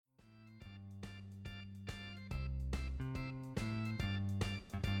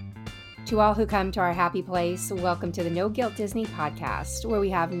To all who come to our happy place, welcome to the No Guilt Disney podcast, where we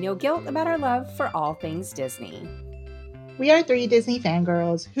have no guilt about our love for all things Disney. We are three Disney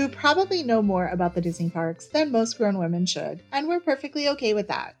fangirls who probably know more about the Disney parks than most grown women should, and we're perfectly okay with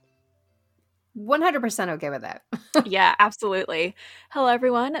that. 100% okay with that. Yeah, absolutely. Hello,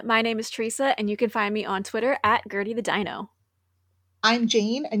 everyone. My name is Teresa, and you can find me on Twitter at Gertie the Dino. I'm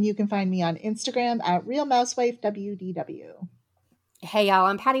Jane, and you can find me on Instagram at RealMousewifeWDW. Hey, y'all,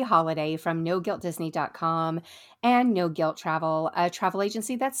 I'm Patty Holiday from NoGuiltDisney.com and No Guilt Travel, a travel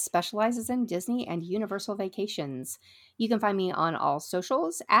agency that specializes in Disney and Universal vacations. You can find me on all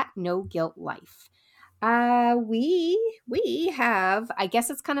socials at No Guilt Life. We have, I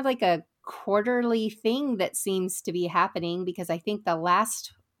guess it's kind of like a quarterly thing that seems to be happening, because I think the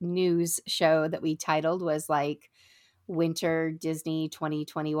last news show that we titled was like Winter Disney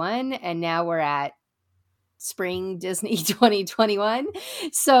 2021, and now we're at Spring Disney 2021.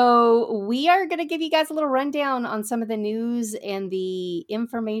 So we are going to give you guys a little rundown on some of the news and the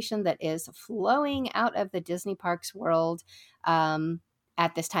information that is flowing out of the Disney Parks world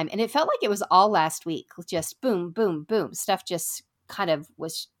at this time. And it felt like it was all last week, just boom, boom, boom. Stuff just kind of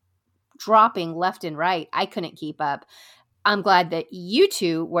was dropping left and right. I couldn't keep up. I'm glad that you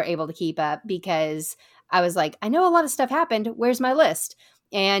two were able to keep up, because I was like, I know a lot of stuff happened. Where's my list?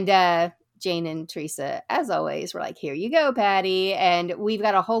 And Jane and Teresa, as always, were like, here you go, Patty. And we've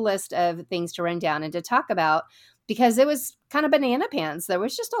got a whole list of things to run down and to talk about, because it was kind of banana pants. There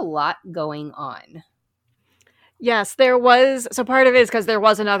was just a lot going on. Yes, there was. So part of it is because there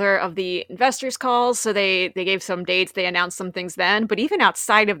was another of the investors' calls. So they gave some dates, they announced some things then. But even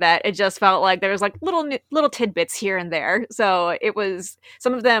outside of that, it just felt like there was like little tidbits here and there. So it was,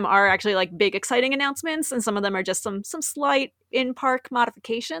 some of them are actually like big exciting announcements, and some of them are just some slight in-park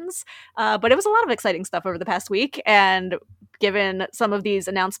modifications. But it was a lot of exciting stuff over the past week. And given some of these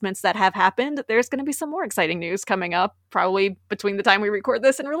announcements that have happened, there's going to be some more exciting news coming up, probably between the time we record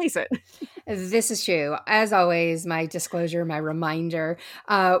this and release it. This is true. As always, my disclosure, my reminder,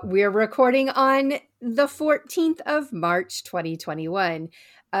 we're recording on the 14th of March, 2021.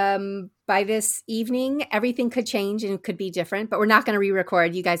 By this evening, everything could change and could be different, but we're not going to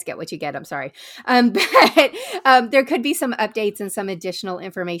re-record. You guys get what you get. I'm sorry. But there could be some updates and some additional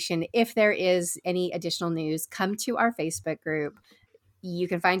information. If there is any additional news, come to our Facebook group. You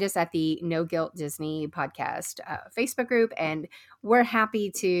can find us at the No Guilt Disney podcast Facebook group, and we're happy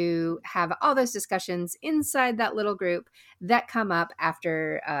to have all those discussions inside that little group that come up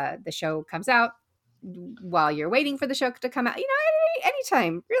after the show comes out, while you're waiting for the show to come out,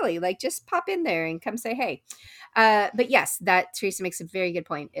 anytime, really, like just pop in there and come say hey. But yes, that Teresa makes a very good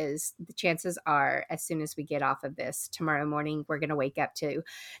point, is the chances are, as soon as we get off of this tomorrow morning, we're going to wake up to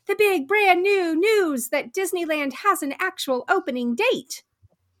the big brand new news that Disneyland has an actual opening date.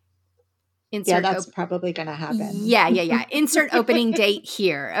 That's probably going to happen. Yeah. Insert opening date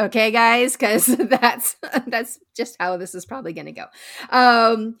here. Okay, guys, because that's just how this is probably going to go.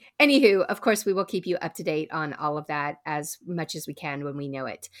 Anywho, of course, we will keep you up to date on all of that as much as we can when we know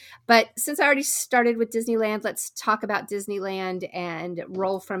it. But since I already started with Disneyland, let's talk about Disneyland and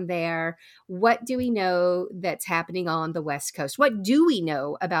roll from there. What do we know that's happening on the West Coast? What do we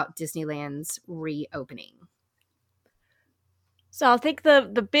know about Disneyland's reopening? So I think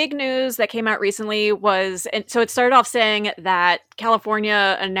the big news that came out recently was, and so it started off saying that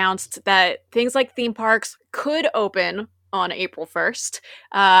California announced that things like theme parks could open on April 1st.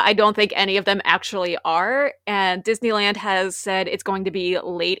 I don't think any of them actually are. And Disneyland has said it's going to be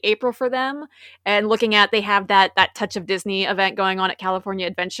late April for them. And looking at, they have that Touch of Disney event going on at California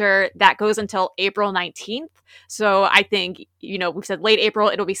Adventure. That goes until April 19th. So I think, we've said late April,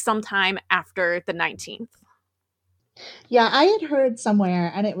 it'll be sometime after the 19th. Yeah, I had heard somewhere,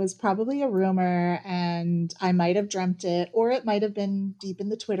 and it was probably a rumor, and I might have dreamt it, or it might have been deep in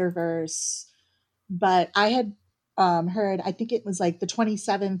the Twitterverse, but I had heard, I think it was like the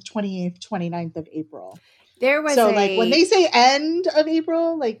 27th, 28th, 29th of April. There was like when they say end of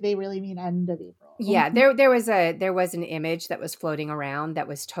April, like they really mean end of April. Yeah, there was an image that was floating around that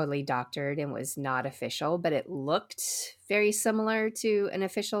was totally doctored and was not official, but it looked very similar to an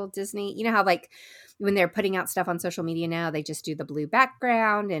official Disney. You know how like when they're putting out stuff on social media now, they just do the blue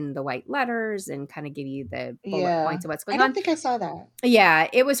background and the white letters and kind of give you the bullet points of what's going on. I don't think I saw that. Yeah,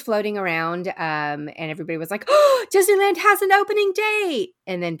 it was floating around, and everybody was like, oh, Disneyland has an opening date.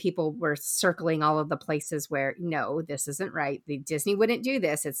 And then people were circling all of the places where, no, this isn't right. Disney wouldn't do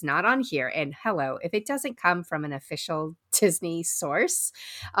this. It's not on here. And hello, if it doesn't come from an official Disney source,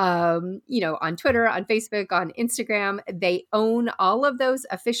 on Twitter, on Facebook, on Instagram, they own all of those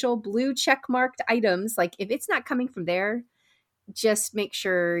official blue check marked items. Like if it's not coming from there, just make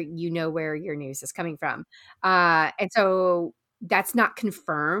sure you know where your news is coming from. And so that's not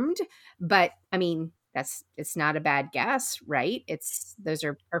confirmed, but I mean, it's not a bad guess, right? Those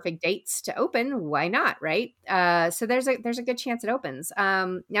are perfect dates to open. Why not, right? So there's a good chance it opens.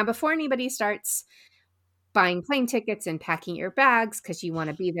 Now, before anybody starts buying plane tickets and packing your bags because you want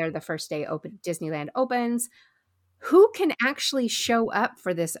to be there the first day Disneyland opens, who can actually show up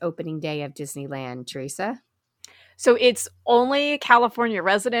for this opening day of Disneyland, Teresa? So it's only California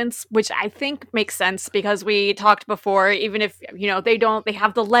residents, which I think makes sense because we talked before, even if, they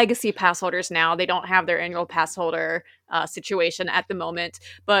have the legacy pass holders now, they don't have their annual pass holder situation at the moment.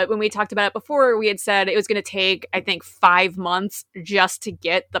 But when we talked about it before, we had said it was going to take, I think, 5 months just to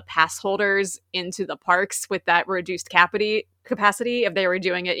get the pass holders into the parks with that reduced capacity if they were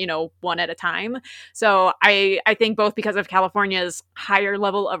doing it, one at a time. So I think both because of California's higher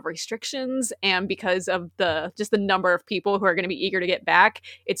level of restrictions and because of the number of people who are going to be eager to get back,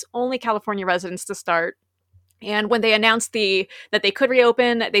 it's only California residents to start. And when they announced that they could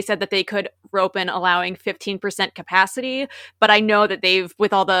reopen, they said that they could reopen allowing 15% capacity. But I know that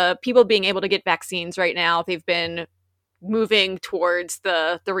with all the people being able to get vaccines right now, they've been moving towards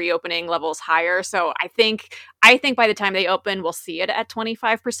the reopening levels higher. So I think by the time they open, we'll see it at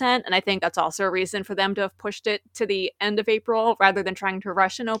 25%. And I think that's also a reason for them to have pushed it to the end of April rather than trying to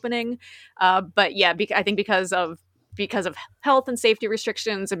rush an opening. But yeah, I think because of health and safety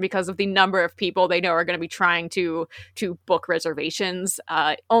restrictions and because of the number of people they know are going to be trying to book reservations,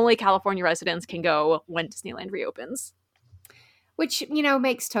 only California residents can go when Disneyland reopens. Which,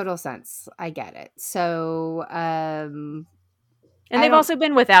 makes total sense. I get it. So, and they've also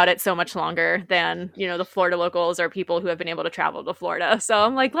been without it so much longer than, the Florida locals or people who have been able to travel to Florida. So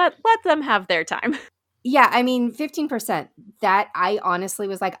I'm like, let them have their time. Yeah, I mean, 15%, that I honestly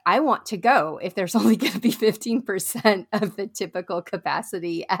was like, I want to go if there's only going to be 15% of the typical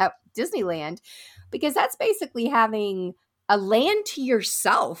capacity at Disneyland, because that's basically having a land to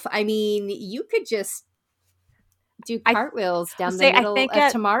yourself. I mean, you could just do cartwheels down the middle of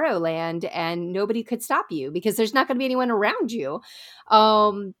Tomorrowland and nobody could stop you because there's not going to be anyone around you.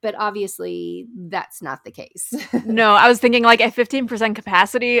 But obviously that's not the case. No, I was thinking like at 15%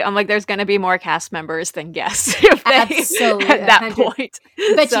 capacity, I'm like, there's going to be more cast members than guests Absolutely, at that point.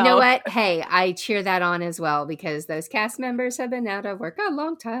 But you know what? Hey, I cheer that on as well because those cast members have been out of work a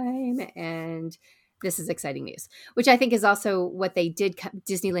long time and this is exciting news, which I think is also what they did.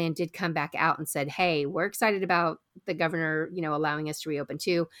 Disneyland did come back out and said, hey, we're excited about the governor, allowing us to reopen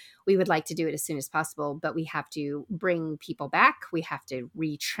too. We would like to do it as soon as possible, but we have to bring people back. We have to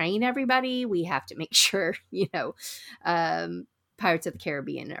retrain everybody. We have to make sure, Pirates of the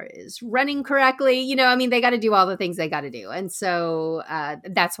Caribbean is running correctly. They got to do all the things they got to do. And so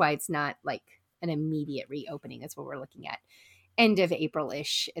that's why it's not like an immediate reopening. That's what we're looking at. End of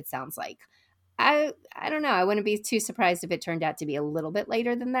April-ish, it sounds like. I don't know. I wouldn't be too surprised if it turned out to be a little bit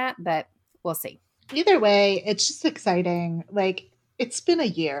later than that, but we'll see. Either way, it's just exciting. Like, it's been a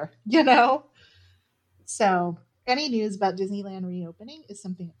year, So any news about Disneyland reopening is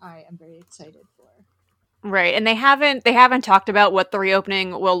something I am very excited for. Right. And they haven't talked about what the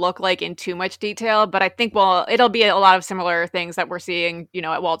reopening will look like in too much detail, but I think it'll be a lot of similar things that we're seeing,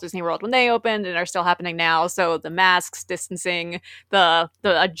 at Walt Disney World when they opened and are still happening now. So the masks, distancing, the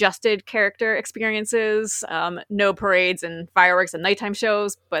adjusted character experiences, no parades and fireworks and nighttime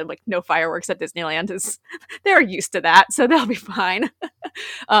shows, but like no fireworks at Disneyland they're used to that, so they'll be fine.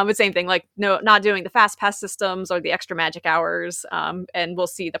 But same thing, like not doing the fast pass systems or the extra magic hours, and we'll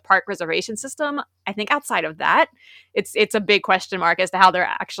see the park reservation system. I think outside of that, it's a big question mark as to how they're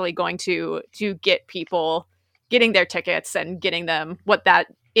actually going to get people getting their tickets and getting them what that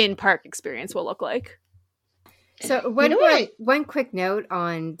in-park experience will look like. So one quick note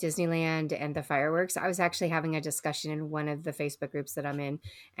on Disneyland and the fireworks. I was actually having a discussion in one of the Facebook groups that I'm in,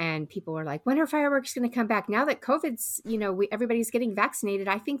 and people were like, when are fireworks going to come back? Now that COVID's, everybody's getting vaccinated,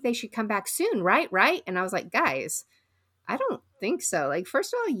 I think they should come back soon, right? And I was like, guys, I don't think so. Like,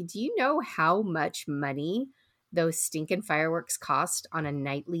 first of all, do you know how much money those stinking fireworks cost on a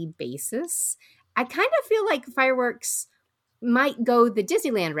nightly basis? I kind of feel like fireworks might go the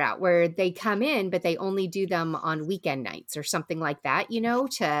Disneyland route where they come in, but they only do them on weekend nights or something like that,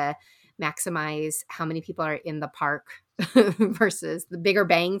 to maximize how many people are in the park versus the bigger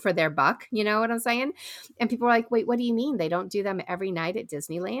bang for their buck. You know what I'm saying? And people are like, wait, what do you mean? They don't do them every night at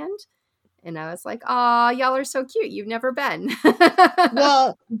Disneyland? And I was like, "Oh, y'all are so cute. You've never been."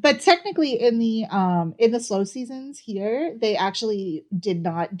 Well, but technically in the slow seasons here, they actually did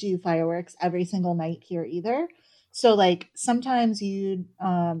not do fireworks every single night here either. So like sometimes you'd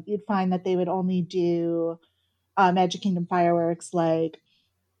find that they would only do Magic Kingdom fireworks like,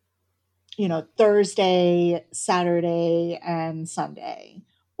 Thursday, Saturday, and Sunday,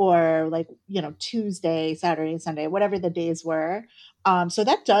 or like, Tuesday, Saturday, Sunday, whatever the days were. So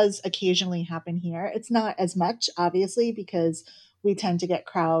that does occasionally happen here. It's not as much, obviously, because we tend to get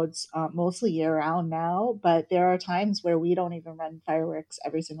crowds mostly year round now, but there are times where we don't even run fireworks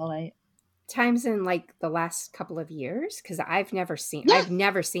every single night. Times in like the last couple of years, because I've never seen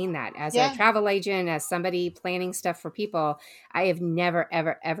that as a Yeah. travel agent, as somebody planning stuff for people. I have never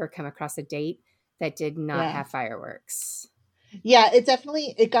ever come across a date that did not Yeah. have fireworks. Yeah,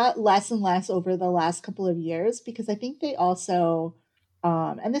 it got less and less over the last couple of years, because I think they also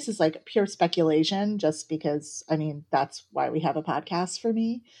and this is like pure speculation, just because, I mean, that's why we have a podcast for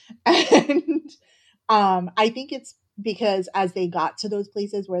me. And I think it's because as they got to those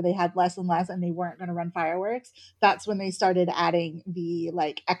places where they had less and less and they weren't going to run fireworks, that's when they started adding the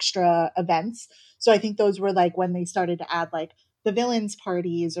like extra events. So I think those were like when they started to add like the villains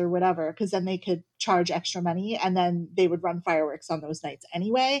parties or whatever, because then they could charge extra money and then they would run fireworks on those nights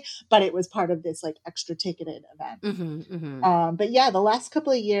anyway, but it was part of this like extra ticketed event. Mm-hmm, mm-hmm. But yeah, the last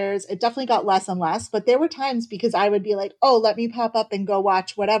couple of years it definitely got less and less, but there were times because I would be like, oh, let me pop up and go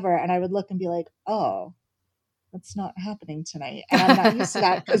watch whatever, and I would look and be like, oh, that's not happening tonight. And I'm not used to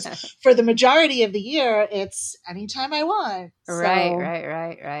that, because for the majority of the year, it's anytime I want. Right.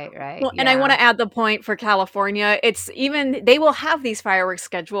 Well, and I want to add the point for California. It's even, they will have these fireworks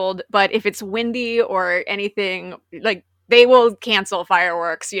scheduled, but if it's windy or anything, like they will cancel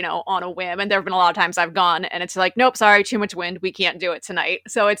fireworks, on a whim. And there have been a lot of times I've gone and it's like, nope, sorry, too much wind. We can't do it tonight.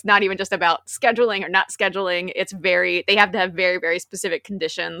 So it's not even just about scheduling or not scheduling. They have to have very, very specific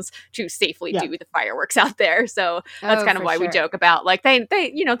conditions to safely do the fireworks out there. So that's kind of why we joke about like, they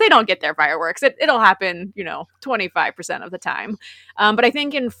don't get their fireworks. It'll happen, 25% of the time. But I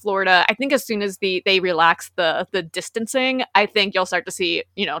think in Florida, as soon as they relax the distancing, I think you'll start to see,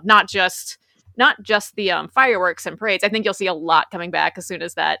 not just the fireworks and parades. I think you'll see a lot coming back as soon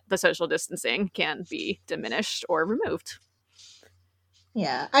as the social distancing can be diminished or removed.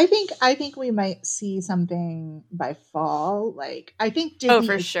 Yeah, I think we might see something by fall. Like, I think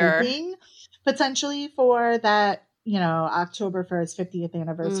Disney is hoping potentially for that, October 1st, 50th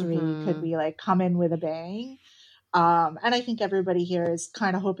anniversary could be like come in with a bang. And I think everybody here is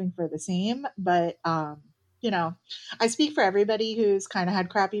kind of hoping for the same, but I speak for everybody who's kind of had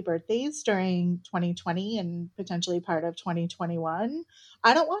crappy birthdays during 2020 and potentially part of 2021.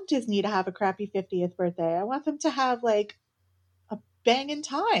 I don't want Disney to have a crappy 50th birthday. I want them to have like a banging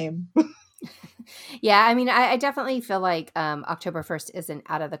time. Yeah, I mean, I definitely feel like October 1st isn't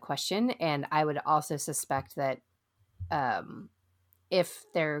out of the question. And I would also suspect that if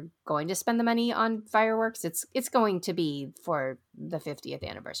they're going to spend the money on fireworks, it's going to be for the 50th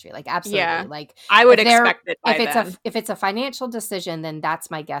anniversary. Like, absolutely. Yeah, like, I would expect it by if it's a financial decision, then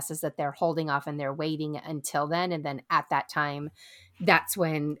that's my guess, is that they're holding off and they're waiting until then. And then at that time, that's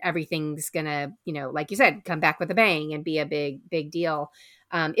when everything's gonna, like you said, come back with a bang and be a big deal.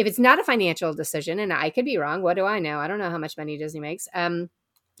 If it's not a financial decision, and I could be wrong, what do I know? I don't know how much money Disney makes.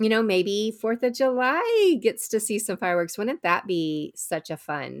 Maybe 4th of July gets to see some fireworks. Wouldn't that be such a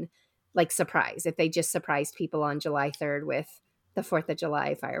fun, like, surprise if they just surprised people on July 3rd with the 4th of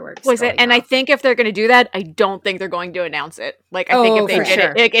July fireworks? And I think if they're going to do that, I don't think they're going to announce it. Like, I think if they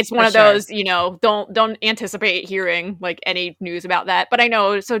did it, it's one of those, don't anticipate hearing like any news about that. But I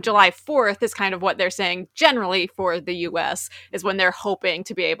know, so July 4th is kind of what they're saying generally for the US, is when they're hoping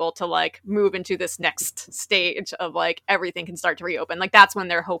to be able to like move into this next stage of like everything can start to reopen. Like, that's when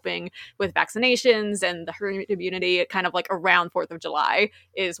they're hoping with vaccinations and the herd immunity, kind of like around 4th of July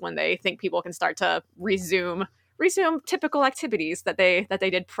is when they think people can start to resume typical activities that they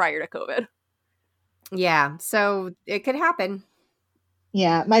did prior to COVID. Yeah, so it could happen.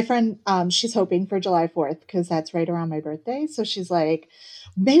 Yeah, my friend, she's hoping for July 4th because that's right around my birthday. So she's like,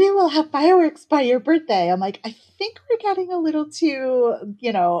 maybe we'll have fireworks by your birthday. I'm like, I think we're getting a little too,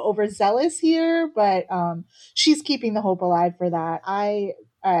 overzealous here, but she's keeping the hope alive for that. I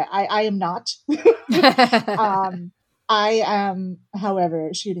am not. I am, however,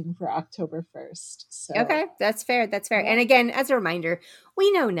 shooting for October 1st. So. Okay, that's fair. Yeah. And again, as a reminder, we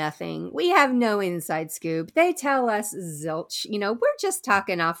know nothing. We have no inside scoop. They tell us zilch. We're just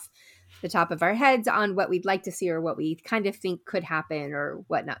talking off the top of our heads on what we'd like to see or what we kind of think could happen or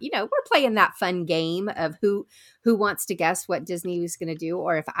whatnot. We're playing that fun game of who wants to guess what Disney was going to do,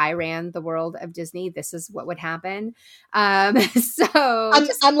 or if I ran the world of Disney, this is what would happen. So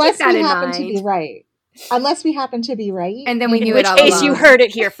unless we happen to be right. Unless we happen to be right. And then we knew In it which all case along. you heard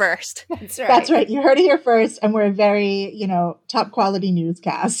it here first. That's right. That's right. You heard it here first, and we're a very, top quality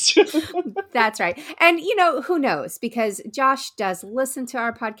newscast. That's right. And, who knows? Because Josh does listen to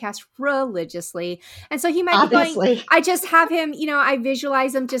our podcast religiously. And so he might be going, I just have him, I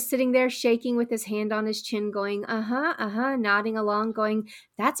visualize him just sitting there shaking with his hand on his chin going, nodding along, going,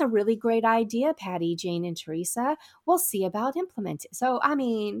 that's a really great idea, Patty, Jane, and Teresa. We'll see about implementing. So, I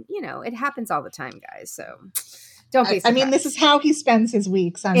mean, it happens all the time, guys. So don't be surprised. I mean, this is how he spends his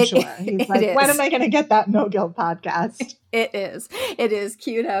weeks, I'm sure. He's like, when am I going to get that No Guilt podcast? It is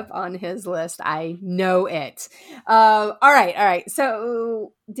queued up on his list. I know it. All right.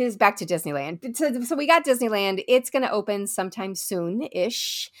 So this back to Disneyland. So we got Disneyland. It's going to open sometime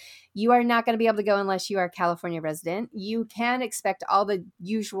soon-ish. You are not going to be able to go unless you are a California resident. You can expect all the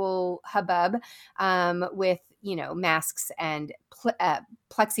usual hubbub with, masks and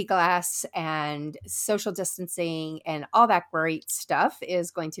plexiglass and social distancing and all that great stuff is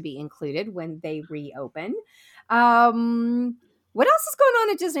going to be included when they reopen. What else is going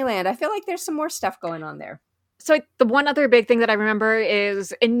on at Disneyland? I feel like there's some more stuff going on there. So the one other big thing that I remember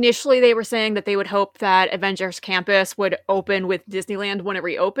is initially they were saying that they would hope that Avengers Campus would open with Disneyland when it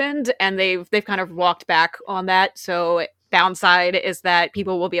reopened, and they've kind of walked back on that. So downside is that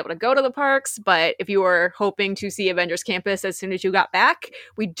people will be able to go to the parks, but if you were hoping to see Avengers Campus as soon as you got back,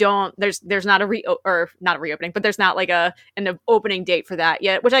 there's not not a reopening, but there's not like an opening date for that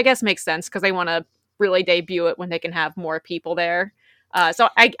yet, which I guess makes sense because they want to really debut it when they can have more people there. So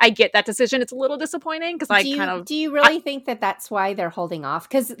I get that decision. It's a little disappointing because do you really think that that's why they're holding off?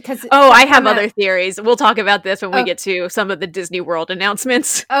 Because I have other theories. We'll talk about this when we get to some of the Disney World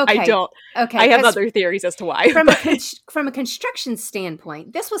announcements. Okay. I don't. Okay. I have other theories as to why. From a construction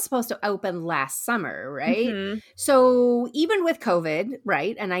standpoint, this was supposed to open last summer, right? Mm-hmm. So even with COVID,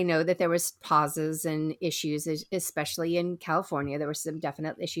 right? And I know that there was pauses and issues, especially in California. There were some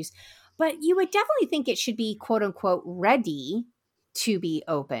definite issues, but you would definitely think it should be quote unquote ready to be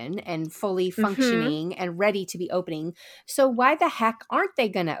open and fully functioning and ready to be opening. So why the heck aren't they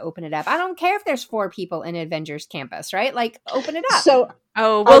going to open it up? I don't care if there's 4 people in Avengers Campus, right? Like, open it up. So,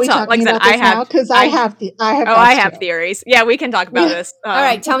 we'll talk. Like I have theories. Yeah, we can talk about this. All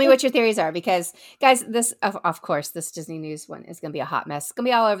right, tell me what your theories are, because guys, this of course this Disney news one is going to be a hot mess. It's going to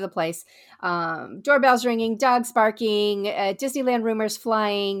be all over the place. Doorbells ringing, dogs barking, Disneyland rumors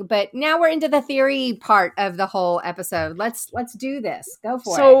flying. But now we're into the theory part of the whole episode. Let's do this. Go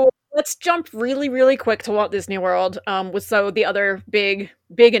for it. So let's jump really, really quick to Walt Disney World. So the other big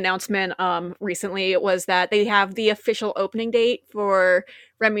announcement recently was that they have the official opening date for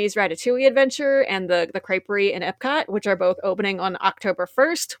Remy's Ratatouille Adventure and the Creperie in Epcot, which are both opening on October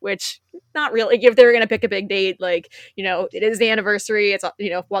 1st, which not really, if they're going to pick a big date, it is the anniversary. It's,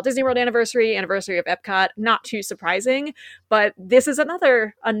 Walt Disney World anniversary of Epcot, not too surprising, but this is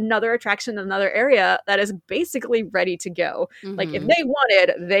another attraction, another area that is basically ready to go. Mm-hmm. Like if they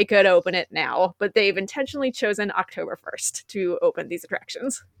wanted, they could open it now, but they've intentionally chosen October 1st to open these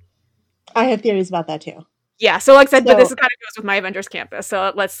attractions. I have theories about that too. Yeah, so like I said, but this kind of goes with my Avengers Campus.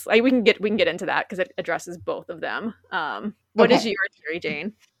 So we can get into that because it addresses both of them. What is your theory,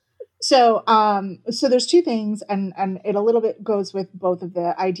 Jane? So there's 2 things, and it a little bit goes with both of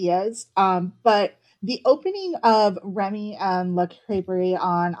the ideas. But the opening of Remy and La Creperie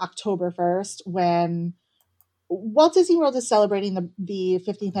on October 1st, when Walt Disney World is celebrating the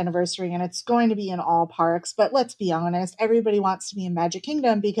 15th anniversary, and it's going to be in all parks. But let's be honest, everybody wants to be in Magic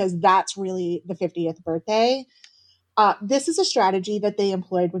Kingdom because that's really the 50th birthday. This is a strategy that they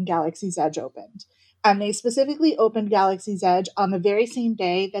employed when Galaxy's Edge opened. And they specifically opened Galaxy's Edge on the very same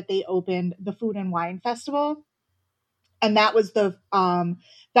day that they opened the Food and Wine Festival. And that was the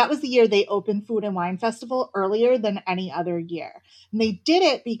year they opened Food and Wine Festival earlier than any other year. And they did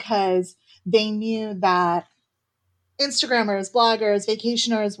it because they knew that Instagrammers, bloggers,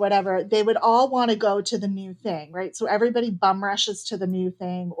 vacationers, whatever, they would all want to go to the new thing, right? So everybody bum rushes to the new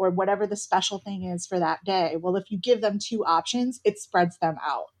thing or whatever the special thing is for that day. Well, if you give them 2 options, it spreads them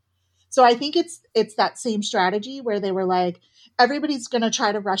out. So I think it's that same strategy where they were like, everybody's going to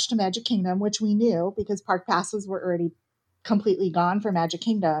try to rush to Magic Kingdom, which we knew because park passes were already completely gone for Magic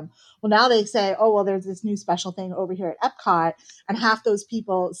Kingdom. Well, now they say, oh, well, there's this new special thing over here at Epcot. And half those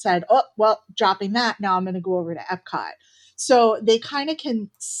people said, oh, well, dropping that, now I'm going to go over to Epcot. So they kind of can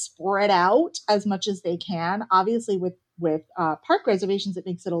spread out as much as they can. Obviously, with park reservations, it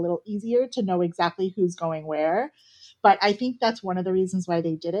makes it a little easier to know exactly who's going where. But I think that's one of the reasons why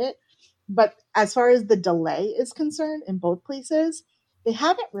they did it. But as far as the delay is concerned in both places, they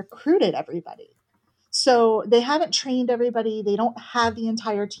haven't recruited everybody. So they haven't trained everybody. They don't have the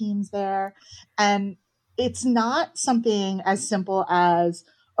entire teams there. And it's not something as simple as,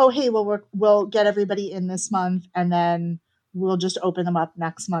 oh, hey, well, we'll get everybody in this month and then we'll just open them up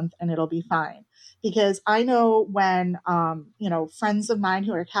next month and it'll be fine. Because I know when, friends of mine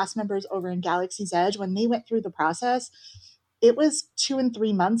who are cast members over in Galaxy's Edge, when they went through the process, it was 2 and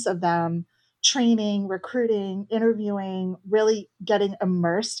 3 months of them training, recruiting, interviewing, really getting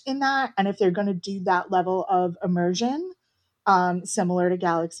immersed in that. And if they're going to do that level of immersion, similar to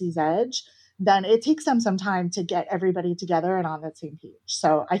Galaxy's Edge, then it takes them some time to get everybody together and on that same page.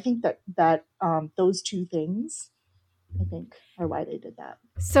 So I think that those two things, I think, are why they did that.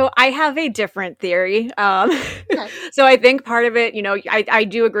 So I have a different theory. Okay. So I think part of it, I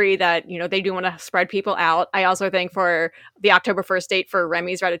do agree that, they do want to spread people out. I also think for the October 1st date for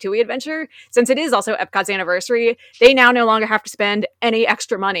Remy's Ratatouille adventure, since it is also Epcot's anniversary, they now no longer have to spend any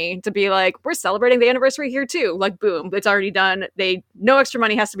extra money to be like, we're celebrating the anniversary here too. Like, boom, it's already done. No extra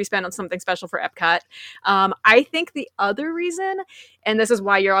money has to be spent on something special for Epcot. I think the other reason, and this is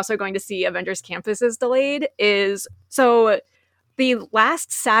why you're also going to see Avengers Campus is delayed, is so the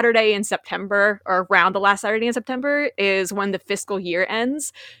last Saturday in September, or around the last Saturday in September, is when the fiscal year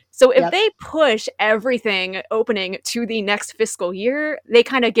ends. So if they push everything opening to the next fiscal year, they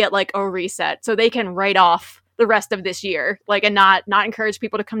kind of get like a reset. So they can write off the rest of this year, like, and not encourage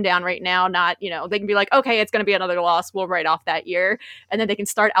people to come down right now. Not, they can be like, okay, it's going to be another loss. We'll write off that year. And then they can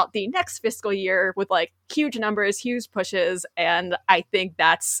start out the next fiscal year with like huge numbers, huge pushes. And I think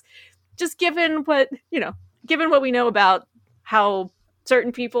that's just given what we know about how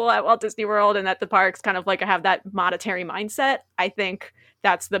certain people at Walt Disney World and at the parks kind of like have that monetary mindset. I think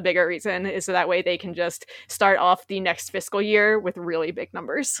that's the bigger reason, is so that way they can just start off the next fiscal year with really big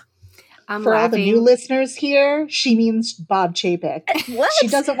numbers. For all the new listeners here, she means Bob Chapek. What? She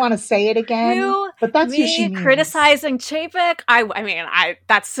doesn't want to say it again, but that's who she means. Criticizing Chapek? I mean,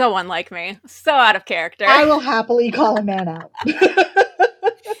 that's so unlike me. So out of character. I will happily call a man out.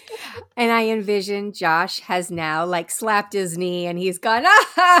 And I envision Josh has now like slapped his knee and he's gone,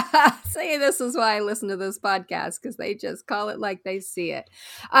 say this is why I listen to this podcast, because they just call it like they see it.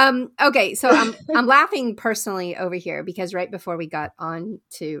 Okay, so I'm laughing personally over here because right before we got on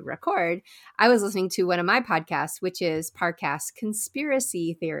to record, I was listening to one of my podcasts, which is Parcast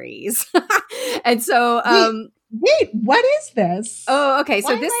Conspiracy Theories. And so Wait, what is this? Oh, okay.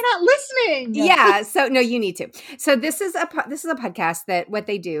 So Why am I not listening? Yeah. So no, you need to. So this is a podcast that what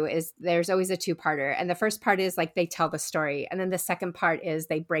they do is there's always a two-parter, and the first part is like they tell the story, and then the second part is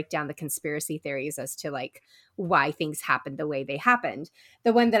they break down the conspiracy theories as to like why things happened the way they happened.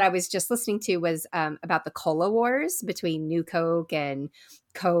 The one that I was just listening to was about the cola wars between New Coke and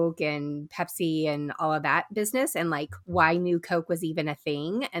Pepsi and all of that business, and like why New Coke was even a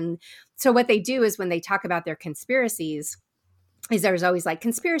thing. And so what they do is when they talk about their conspiracies is there's always like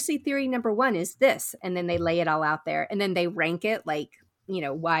conspiracy theory number 1 is this, and then they lay it all out there and then they rank it like,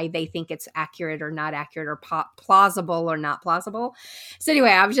 why they think it's accurate or not accurate or plausible or not plausible. So anyway,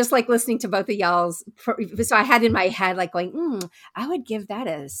 I was just like listening to both of y'all's. So I had in my head like going, I would give that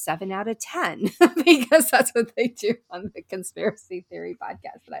a 7 out of 10 because that's what they do on the conspiracy theory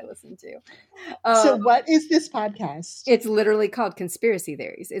podcast that I listen to. So what is this podcast? It's literally called Conspiracy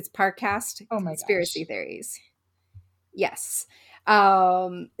Theories. It's Parcast Conspiracy Theories. Yes.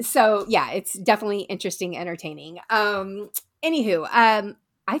 So yeah, it's definitely interesting, entertaining. Anywho,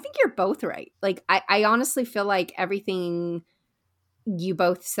 I think you're both right. Like, I honestly feel like everything you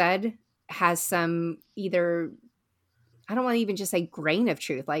both said has some either, I don't want to even just say grain of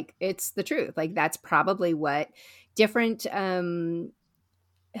truth. Like, it's the truth. Like, that's probably what different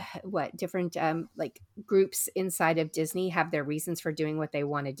like groups inside of Disney have their reasons for doing what they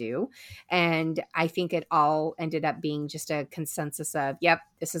want to do. And I think it all ended up being just a consensus of, yep,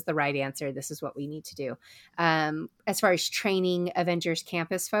 this is the right answer. This is what we need to do. As far as training Avengers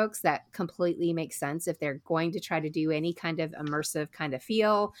Campus folks, that completely makes sense. If they're going to try to do any kind of immersive kind of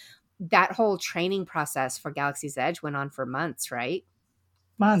feel, that whole training process for Galaxy's Edge went on for months, right?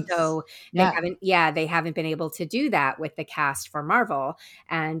 Months. So they haven't been able to do that with the cast for Marvel.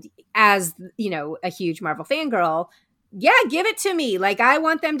 And as, a huge Marvel fangirl, yeah, give it to me. Like, I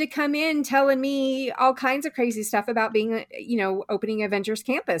want them to come in telling me all kinds of crazy stuff about being, opening Avengers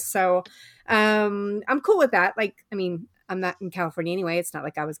Campus. So I'm cool with that. Like, I mean, I'm not in California anyway. It's not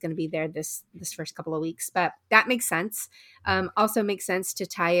like I was going to be there this first couple of weeks, but that makes sense. Also makes sense to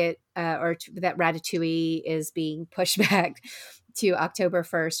tie it that Ratatouille is being pushed back to October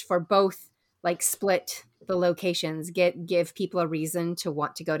 1st for both, like, split the locations, give people a reason to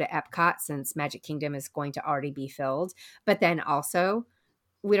want to go to Epcot since Magic Kingdom is going to already be filled, but then also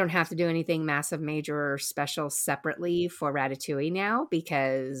we don't have to do anything massive, major, or special separately for Ratatouille now,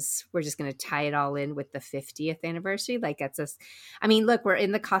 because we're just going to tie it all in with the 50th anniversary. Like, that's us. I mean, look, we're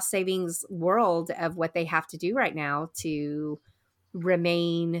in the cost savings world of what they have to do right now to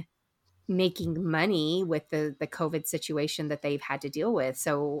remain making money with the COVID situation that they've had to deal with.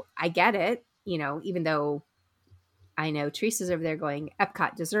 So I get it, even though I know Teresa's over there going,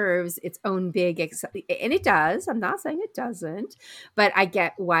 Epcot deserves its own big, and it does. I'm not saying it doesn't, but I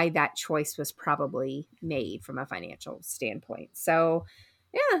get why that choice was probably made from a financial standpoint. So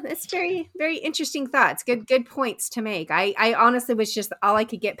yeah, it's very, very interesting thoughts. Good points to make. I honestly was just, all I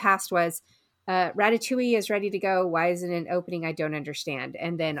could get past was, Ratatouille is ready to go. Why isn't it opening? I don't understand.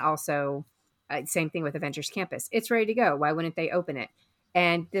 And then also, same thing with Avengers Campus. It's ready to go. Why wouldn't they open it?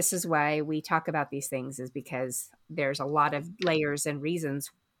 And this is why we talk about these things, is because there's a lot of layers and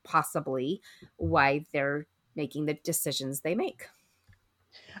reasons possibly why they're making the decisions they make.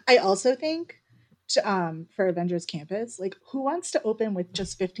 I also think for Avengers Campus, like, who wants to open with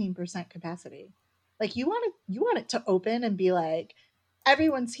just 15% capacity? Like, you want it to open and be like,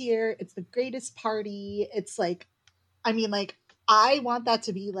 everyone's here. It's the greatest party. It's like, I mean, like, I want that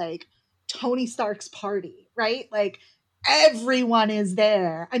to be like Tony Stark's party, right? Like, everyone is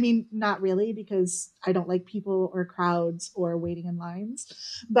there. I mean, not really, because I don't like people or crowds or waiting in lines,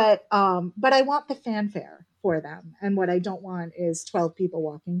 but I want the fanfare for them. And what I don't want is 12 people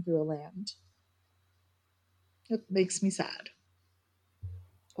walking through a land. It makes me sad.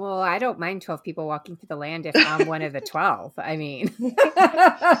 Well, I don't mind 12 people walking through the land if I'm one of the 12. I mean,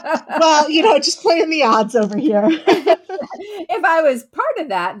 well, just playing the odds over here. If I was part of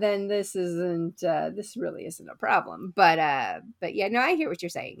that, then this really isn't a problem. But yeah, no, I hear what you're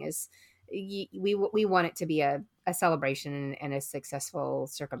saying. Is we want it to be a celebration and a successful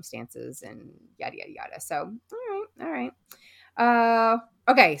circumstances and yada yada yada. So all right.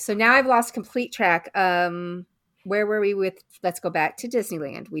 Okay, so now I've lost complete track. Where were we with? Let's go back to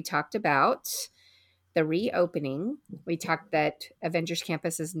Disneyland. We talked about the reopening. We talked that Avengers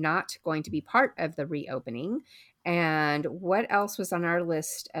Campus is not going to be part of the reopening. And what else was on our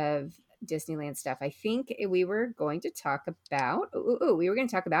list of Disneyland stuff? I think we were going to talk about,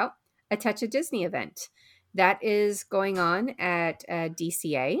 a Touch of Disney event that is going on at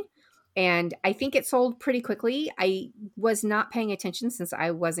DCA. And I think it sold pretty quickly. I was not paying attention since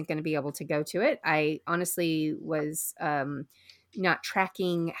I wasn't going to be able to go to it. I honestly was not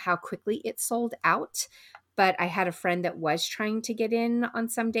tracking how quickly it sold out. But I had a friend that was trying to get in on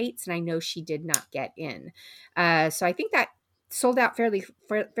some dates, and I know she did not get in. So I think that sold out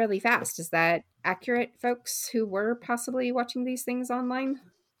fairly fast. Is that accurate, folks who were possibly watching these things online?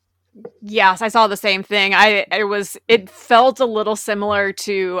 Yes, I saw the same thing. It felt a little similar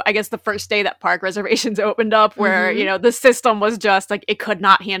to, I guess, the first day that park reservations opened up, where, the system was just like, it could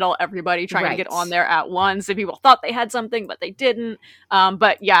not handle everybody trying to get on there at once. And people thought they had something, but they didn't.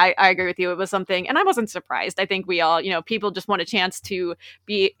 But yeah, I agree with you. It was something, and I wasn't surprised. I think we all, people just want a chance to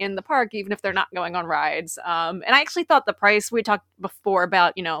be in the park, even if they're not going on rides. And I actually thought the price, we talked before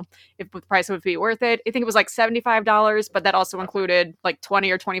about, if the price would be worth it. I think it was like $75, but that also included like $20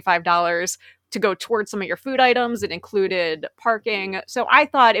 or $25 to go towards some of your food items. It included parking. So I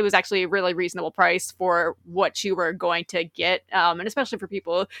thought it was actually a really reasonable price for what you were going to get. And especially for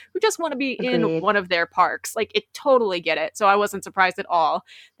people who just want to be in one of their parks. Like, it totally get it. So I wasn't surprised at all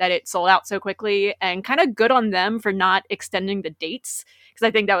that it sold out so quickly, and kind of good on them for not extending the dates. Because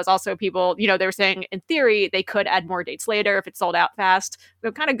I think that was also people, they were saying in theory they could add more dates later if it sold out fast.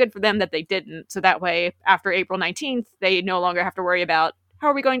 So kind of good for them that they didn't. So that way, after April 19th, they no longer have to worry about, how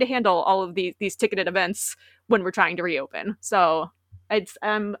are we going to handle all of these ticketed events when we're trying to reopen? So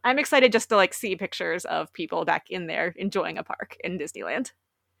I'm excited just to see pictures of people back in there enjoying a park in Disneyland.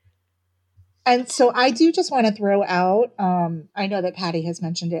 And so I do just want to throw out, I know that Patty has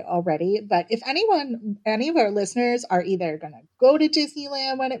mentioned it already, but if any of our listeners are either going to go to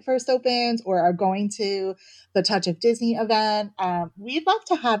Disneyland when it first opens or are going to the Touch of Disney event, we'd love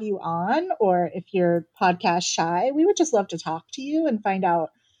to have you on. Or if you're podcast shy, we would just love to talk to you and find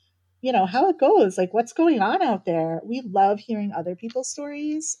out, how it goes, like what's going on out there. We love hearing other people's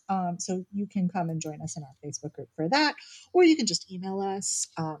stories. So you can come and join us in our Facebook group for that, or you can just email us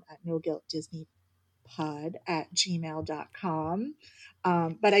at noguiltdisneypod@gmail.com.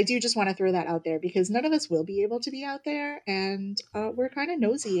 But I do just want to throw that out there because none of us will be able to be out there, and we're kind of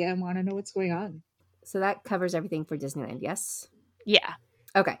nosy and want to know what's going on. So that covers everything for Disneyland, yes? Yeah.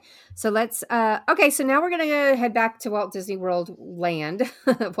 Okay, so let's, so now we're going to head back to Walt Disney World land,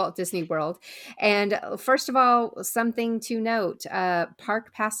 Walt Disney World. And first of all, something to note,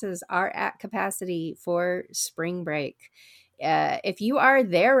 park passes are at capacity for spring break. if you are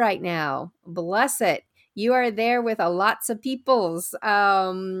there right now, bless it. You are there with lots of peoples,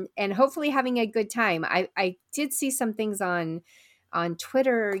 and hopefully having a good time. I did see some things on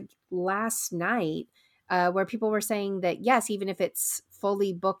Twitter last night where people were saying that, yes, even if it's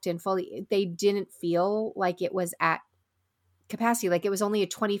fully booked and fully, they didn't feel like it was at capacity. Like it was only a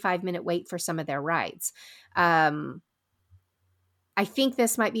 25-minute wait for some of their rides. I think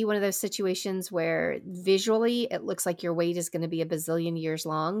this might be one of those situations where visually it looks like your wait is going to be a bazillion years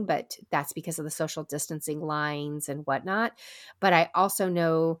long, but that's because of the social distancing lines and whatnot. But I also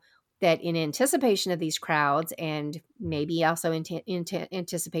know that in anticipation of these crowds, and maybe also in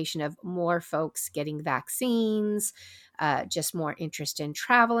anticipation of more folks getting vaccines, just more interest in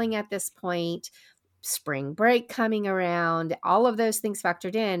traveling at this point, spring break coming around, all of those things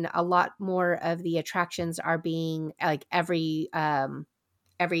factored in, a lot more of the attractions are being like every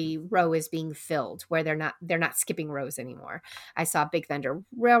row is being filled, where they're not skipping rows anymore. I saw Big Thunder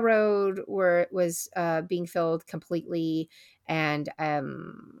Railroad where it was being filled completely, and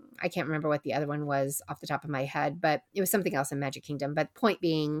I can't remember what the other one was off the top of my head, but it was something else in Magic Kingdom. But point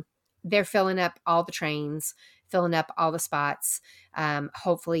being, they're filling up all the trains, filling up all the spots.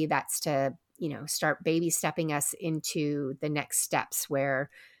 Hopefully that's to start baby stepping us into the next steps where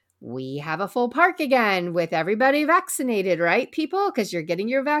we have a full park again with everybody vaccinated, right, people? Because you're getting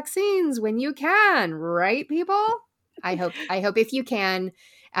your vaccines when you can, right, people? I hope if you can,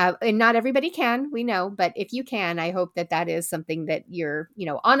 and not everybody can, we know, but if you can, I hope that is something that you're,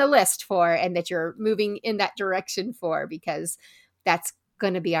 on a list for, and that you're moving in that direction for, because that's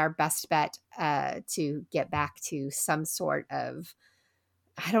going to be our best bet to get back to some sort of,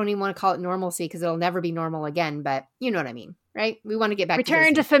 I don't even want to call it normalcy because it'll never be normal again, but you know what I mean, right? We want to get back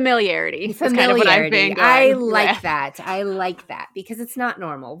return to familiarity. Familiarity. Kind of what I've been going I like that. I like that because it's not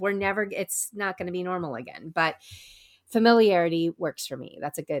normal. It's not going to be normal again, but familiarity works for me.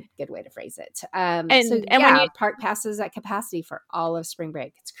 That's a good way to phrase it. And when park passes at capacity for all of spring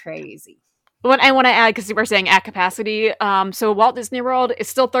break. It's crazy. I want to add, because we're saying at capacity, so Walt Disney World is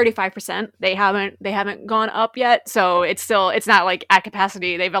still 35%. They haven't gone up yet, so it's not like at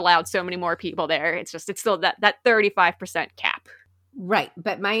capacity. They've allowed so many more people there. It's still that 35% cap. Right,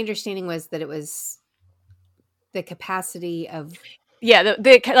 but my understanding was that it was the capacity of. Yeah,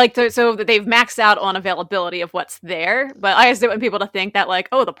 so that they've maxed out on availability of what's there, but I just don't want people to think that like,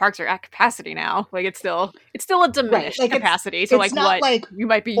 oh, the parks are at capacity now. Like it's still a diminished capacity. So it's not like you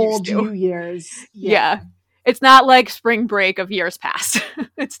might be old used to. New Year's. Yeah. It's not like spring break of years past.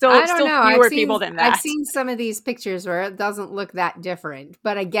 It's still fewer people than that. I've seen some of these pictures where it doesn't look that different,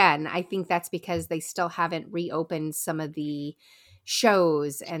 but again, I think that's because they still haven't reopened some of the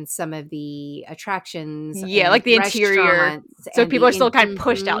shows and some of the attractions, like the interior, so people are still kind of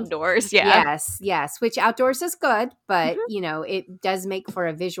pushed outdoors. Yes, which outdoors is good, but it does make for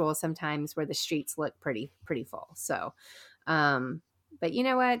a visual sometimes where the streets look pretty full. So but you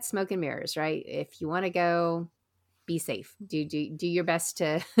know what, smoke and mirrors, right? If you want to go, be safe, do your best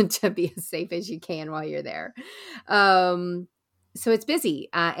to be as safe as you can while you're there. So it's busy.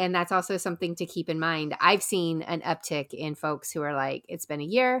 And that's also something to keep in mind. I've seen an uptick in folks who are like, it's been a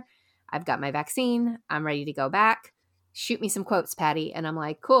year. I've got my vaccine. I'm ready to go back. Shoot me some quotes, Patty. And I'm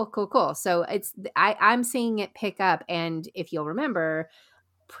like, cool. So I'm seeing it pick up. And if you'll remember,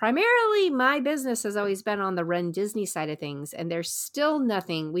 primarily my business has always been on the Run Disney side of things. And there's still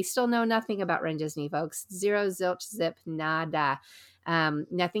nothing. We still know nothing about Run Disney, folks. Zero, zilch, zip, nada.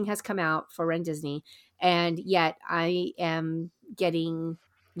 Nothing has come out for Run Disney. And yet I am getting,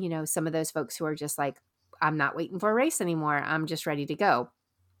 some of those folks who are just like, I'm not waiting for a race anymore. I'm just ready to go.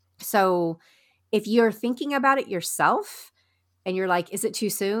 So if you're thinking about it yourself and you're like, is it too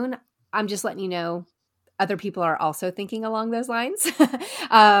soon? I'm just letting you know other people are also thinking along those lines.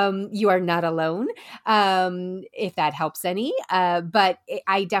 You are not alone, if that helps any. But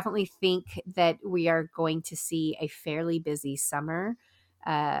I definitely think that we are going to see a fairly busy summer,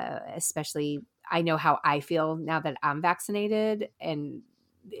 especially I know how I feel now that I'm vaccinated, and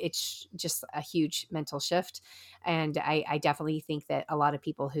it's just a huge mental shift. And I definitely think that a lot of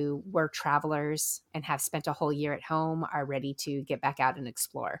people who were travelers and have spent a whole year at home are ready to get back out and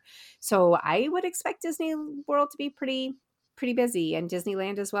explore. So I would expect Disney World to be pretty busy, and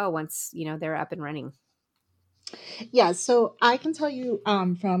Disneyland as well once, they're up and running. Yeah, so I can tell you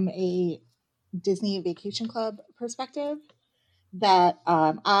from a Disney Vacation Club perspective that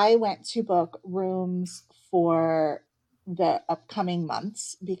I went to book rooms for the upcoming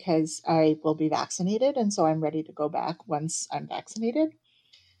months because I will be vaccinated, and so I'm ready to go back once I'm vaccinated.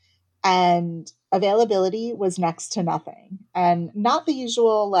 and availability was next to nothing. And not the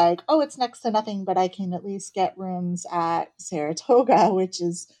usual, like, oh, it's next to nothing, but I can at least get rooms at Saratoga, which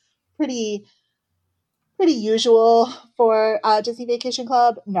is pretty usual for Disney Vacation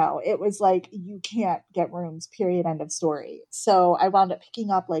Club. No, it was like you can't get rooms, period, end of story. So I wound up picking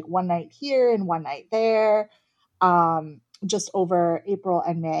up like one night here and one night there, just over April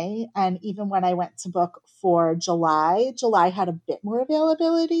and May. And even when I went to book for July had a bit more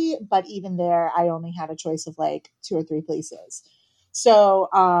availability, but even there, I only had a choice of like 2 or 3 places. So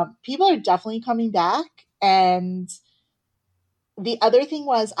people are definitely coming back. And the other thing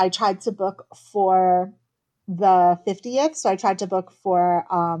was I tried to book for the 50th. So I tried to book for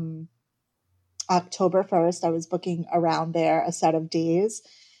October 1st. I was booking around there a set of days.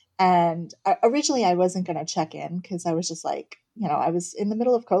 And originally I wasn't going to check in because I was just like, I was in the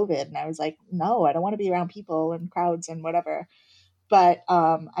middle of COVID and I was like, no, I don't want to be around people and crowds and whatever. But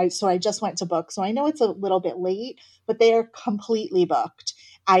I just went to book. So I know it's a little bit late, but they are completely booked.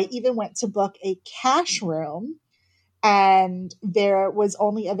 I even went to book a cash room, and there was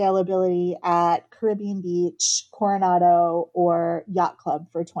only availability at Caribbean Beach, Coronado, or Yacht Club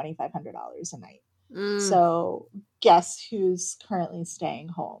for $2,500 a night. So guess who's currently staying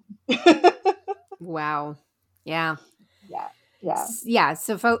home? Wow. Yeah.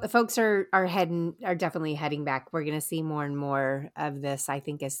 So folks are definitely heading back. We're going to see more and more of this, I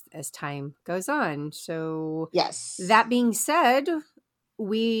think, as time goes on. So yes. That being said,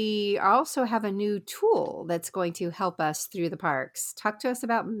 we also have a new tool that's going to help us through the parks. Talk to us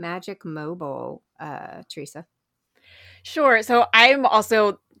about Magic Mobile, Teresa. Sure. So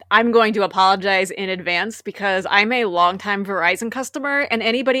I'm going to apologize in advance because I'm a longtime Verizon customer, and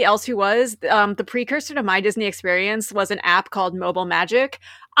anybody else who was, the precursor to My Disney Experience was an app called Mobile Magic.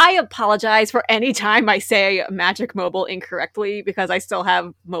 I apologize for any time I say Magic Mobile incorrectly because I still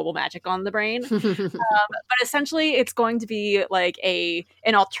have Mobile Magic on the brain. But essentially, it's going to be like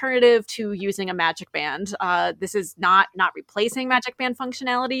an alternative to using a Magic Band. This is not replacing Magic Band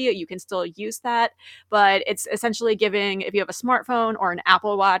functionality. You can still use that, but it's essentially giving, if you have a smartphone or an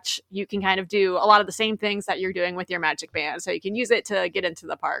Apple Watch, you can kind of do a lot of the same things that you're doing with your Magic Band. So you can use it to get into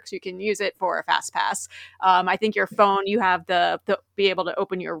the parks. You can use it for a fast pass. I think your phone, you have the be able to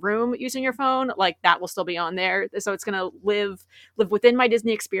open your room using your phone, like that will still be on there. So it's going to live within My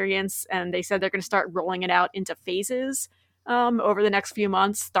Disney Experience, and they said they're going to start rolling it out into phases over the next few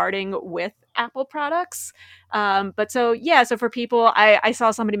months, starting with Apple products. So for people, I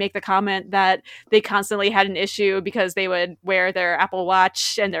saw somebody make the comment that they constantly had an issue because they would wear their Apple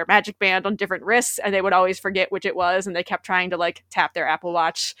Watch and their Magic Band on different wrists, and they would always forget which it was, and they kept trying to like tap their Apple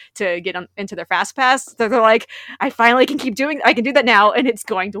Watch to get into their Fast Pass. So they're like, I finally can I can do that now, and it's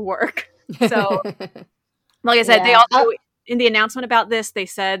going to work. So, like I said, they also, in the announcement about this, they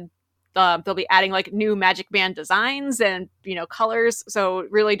said they'll be adding like new Magic Band designs and colors. So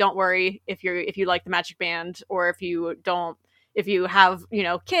really, don't worry if you like the Magic Band, or if you have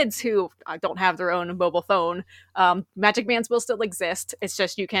kids who don't have their own mobile phone. Magic Bands will still exist. It's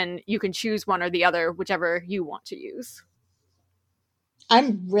just you can choose one or the other, whichever you want to use.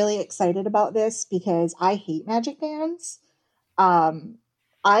 I'm really excited about this because I hate Magic Bands.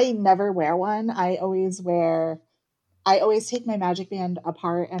 I never wear one. I always take my Magic Band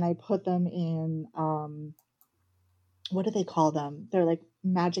apart and I put them in, what do they call them? They're like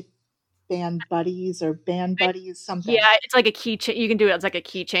Magic Band buddies or band buddies, something. Yeah, it's like a keychain. You can do it as like a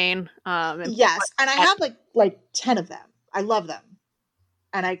keychain. Yes, and I have like 10 of them. I love them.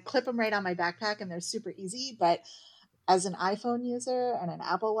 And I clip them right on my backpack and they're super easy. But as an iPhone user and an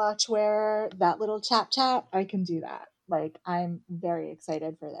Apple Watch wearer, that little tap, I can do that. Like, I'm very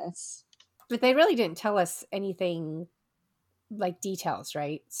excited for this. But they really didn't tell us anything like details,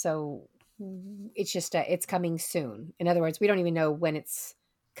 right? So it's just it's coming soon. In other words, we don't even know when it's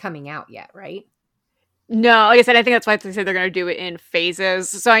coming out yet, right? No, like I said, I think that's why they said they're going to do it in phases.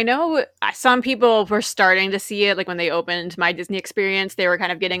 So I know some people were starting to see it, like when they opened My Disney Experience, they were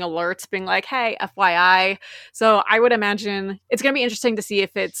kind of getting alerts being like, hey, FYI. So I would imagine it's going to be interesting to see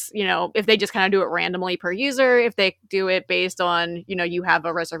if it's, if they just kind of do it randomly per user, if they do it based on, you have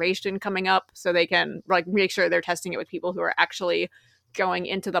a reservation coming up, so they can like make sure they're testing it with people who are actually going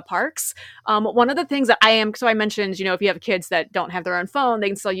into the parks. One of the things that I mentioned, if you have kids that don't have their own phone, they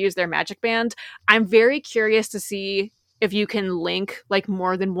can still use their Magic Band. I'm very curious to see if you can link like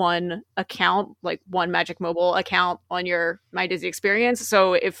more than one account, like one Magic Mobile account on your My Disney Experience.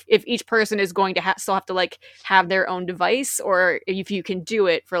 So if each person is going to still have to like have their own device, or if you can do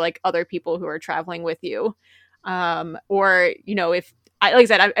it for like other people who are traveling with you, or if like I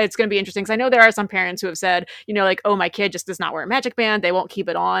said, it's going to be interesting because I know there are some parents who have said, like, oh, my kid just does not wear a Magic Band. They won't keep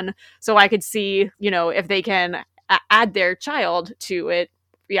it on. So I could see, if they can add their child to it,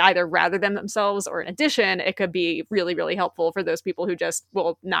 either rather than themselves or in addition, it could be really, really helpful for those people who just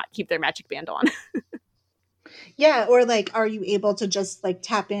will not keep their Magic Band on. Yeah, or like, are you able to just like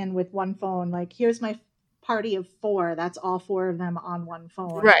tap in with one phone? Like, here's my party of 4. That's all 4 of them on one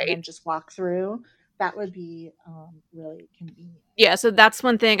phone, and then just walk through. That would be really convenient. Yeah, so that's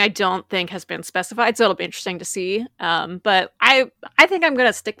one thing I don't think has been specified, so it'll be interesting to see. But I think I'm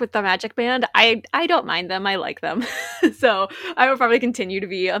gonna stick with the Magic Band. I don't mind them. I like them, so I will probably continue to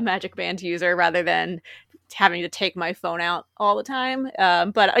be a Magic Band user rather than having to take my phone out all the time.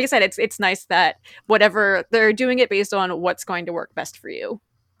 But like I said, it's nice that whatever they're doing it based on what's going to work best for you.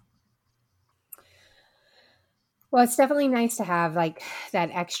 Well, it's definitely nice to have like that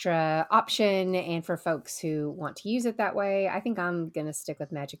extra option, and for folks who want to use it that way. I think I'm gonna stick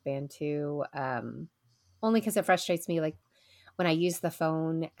with Magic Band too, only because it frustrates me, like when I use the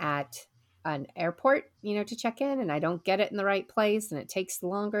phone at an airport, to check in, and I don't get it in the right place, and it takes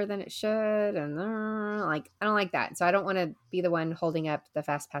longer than it should, and like I don't like that. So I don't want to be the one holding up the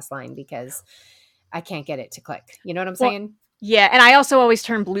FastPass line because I can't get it to click. You know what I'm saying? Yeah, and I also always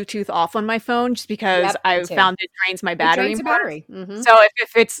turn Bluetooth off on my phone just because I've found it drains my battery. It drains the battery. Mm-hmm. So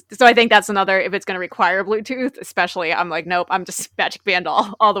so I think that's another, if it's going to require Bluetooth, especially, I'm like, nope, I'm just Magic Band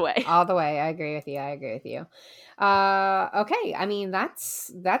all the way. All the way. I agree with you. Okay. I mean, that's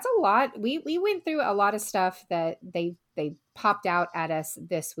a lot. We went through a lot of stuff that they popped out at us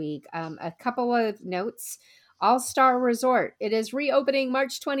this week. A couple of notes. All-Star Resort. It is reopening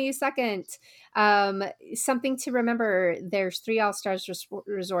March 22nd. Something to remember, there's 3 All-Stars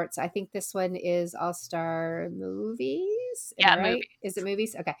resorts. I think this one is All-Star Movies. Yeah, right? Movies. Is it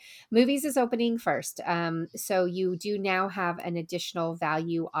Movies? Okay. Movies is opening first. So you do now have an additional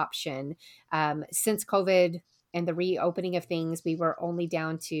value option. Since COVID and the reopening of things, we were only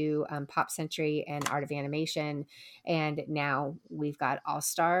down to Pop Century and Art of Animation. And now we've got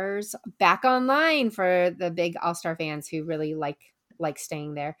All-Stars back online for the big All-Star fans who really like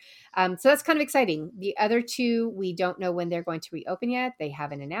staying there. So that's kind of exciting. The other 2, we don't know when they're going to reopen yet. They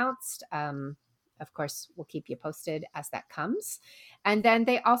haven't announced. Of course, we'll keep you posted as that comes. And then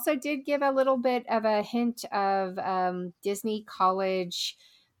they also did give a little bit of a hint of Disney College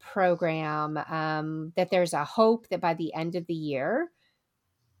program, that there's a hope that by the end of the year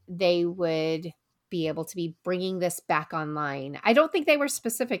they would be able to be bringing this back online. I don't think they were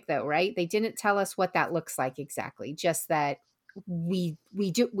specific though, right? They didn't tell us what that looks like exactly, just that we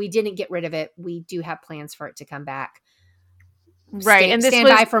didn't get rid of it. We do have plans for it to come back. Right. And stand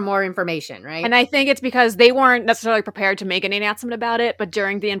by for more information, right? And I think it's because they weren't necessarily prepared to make any announcement about it, but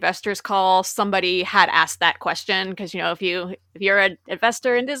during the investors call, somebody had asked that question because, if you're an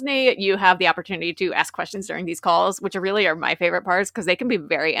investor in Disney, you have the opportunity to ask questions during these calls, which really are my favorite parts because they can be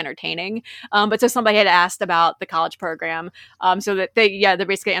very entertaining. But so somebody had asked about the college program, so that the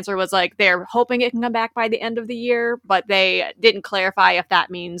basic answer was like they're hoping it can come back by the end of the year, but they didn't clarify if that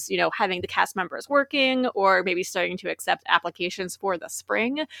means, having the cast members working or maybe starting to accept applications for the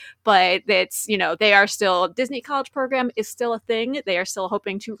spring. But it's, they are still, Disney College Program is still a thing. They are still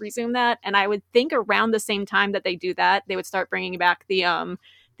hoping to resume that. And I would think around the same time that they do that, they would start bringing back the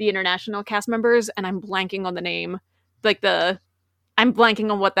international cast members. And I'm blanking on the name, I'm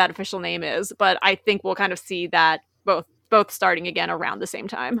blanking on what that official name is, but I think we'll kind of see that both starting again around the same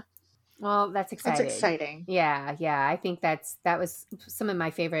time. Well, that's exciting. That's exciting. Yeah. I think that was some of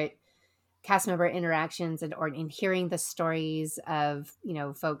my favorite cast member interactions and hearing the stories of,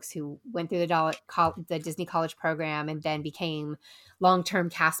 folks who went through the Disney College program and then became long-term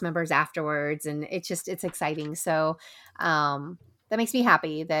cast members afterwards. And it's exciting. So that makes me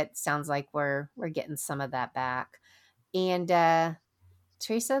happy. That sounds like we're getting some of that back. And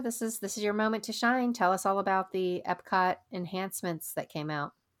Teresa, this is your moment to shine. Tell us all about the Epcot enhancements that came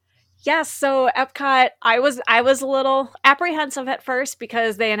out. Yes, so Epcot, I was a little apprehensive at first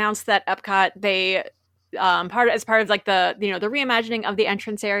because they announced that Epcot, they as part of like the the reimagining of the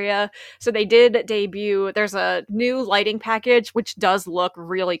entrance area. So they did debut, there's a new lighting package which does look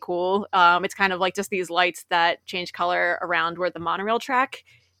really cool. It's kind of like just these lights that change color around where the monorail track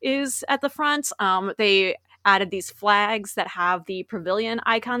is at the front. They added these flags that have the pavilion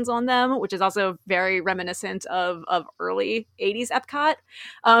icons on them, which is also very reminiscent of early 80s Epcot.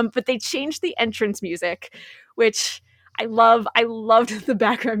 But they changed the entrance music, which I loved the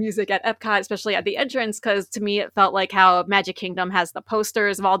background music at Epcot, especially at the entrance, because to me it felt like how Magic Kingdom has the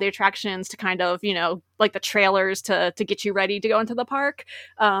posters of all the attractions to kind of, like the trailers to get you ready to go into the park.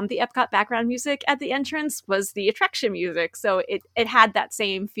 The Epcot background music at the entrance was the attraction music, so it had that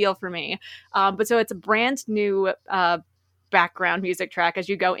same feel for me. But so it's a brand new background music track as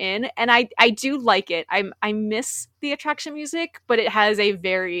you go in, and I do like it. I miss the attraction music, but it has a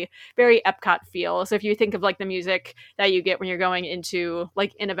very, very Epcot feel. So if you think of like the music that you get when you're going into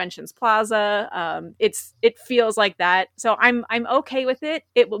like Innoventions Plaza, it feels like that. So I'm okay with it.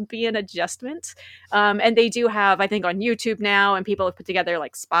 It will be an adjustment, and they do have, I think, on YouTube now, and people have put together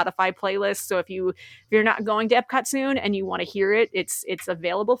like Spotify playlists. So if you're not going to Epcot soon and you want to hear it, it's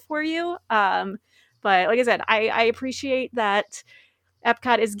available for you. But like I said, I appreciate that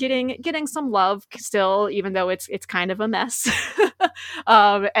Epcot is getting some love still, even though it's kind of a mess.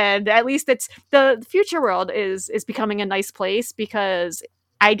 And at least it's the future world is becoming a nice place, because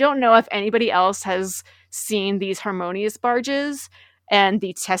I don't know if anybody else has seen these Harmonious barges and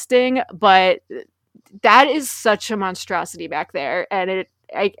the testing, but that is such a monstrosity back there, and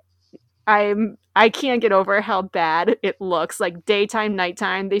I can't get over how bad it looks. Like daytime,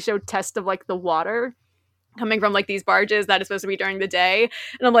 nighttime, they show tests of like the water coming from like these barges that is supposed to be during the day,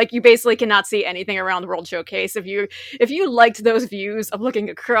 and I'm like, you basically cannot see anything around the World Showcase. If you liked those views of looking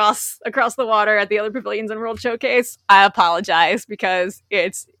across the water at the other pavilions in World Showcase, I apologize, because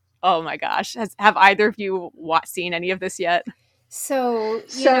it's, oh my gosh, have either of you seen any of this yet? So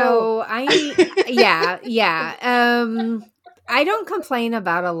I don't complain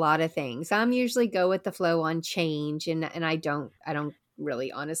about a lot of things. I'm usually go with the flow on change, and I don't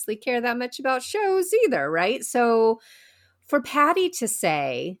really honestly care that much about shows either, right? So for Patty to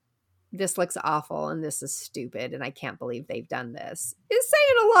say this looks awful and this is stupid and I can't believe they've done this is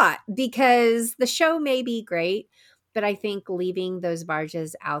saying a lot, because the show may be great, but I think leaving those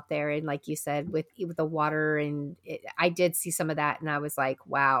barges out there, and like you said, with the water, and I did see some of that, and I was like,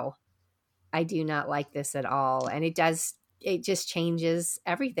 wow, I do not like this at all. And it just changes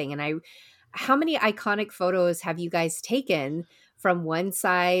everything. And how many iconic photos have you guys taken from one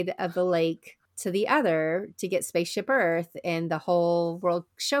side of the lake to the other to get Spaceship Earth and the whole World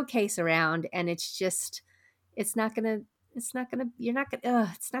Showcase around? And it's not gonna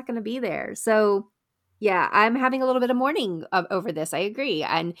be there. So yeah, I'm having a little bit of mourning over this. I agree.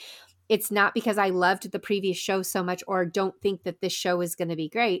 And it's not because I loved the previous show so much or don't think that this show is going to be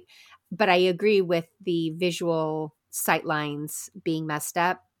great, but I agree with the visual sightlines being messed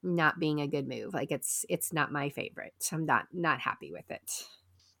up, not being a good move. Like it's not my favorite. I'm not happy with it.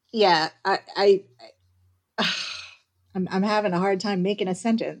 Yeah, I'm having a hard time making a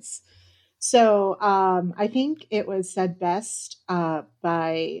sentence. So I think it was said best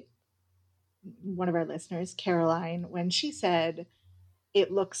by one of our listeners, Caroline, when she said,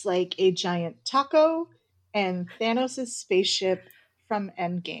 it looks like a giant taco and Thanos' spaceship from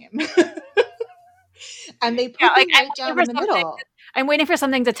Endgame. And they put them right down in the middle. I'm waiting for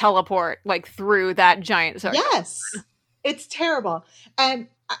something to teleport like through that giant circle. Yes, it's terrible. And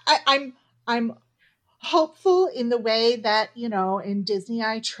I'm hopeful in the way that, in Disney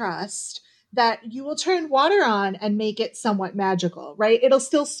I trust, that you will turn water on and make it somewhat magical, right? It'll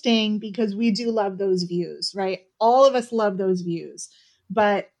still sting because we do love those views, right? All of us love those views.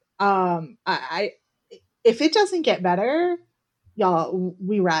 But I if it doesn't get better, y'all,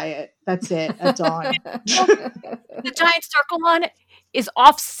 we riot. That's it at dawn. The giant circle one is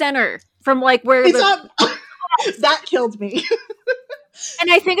off center from like where that killed me.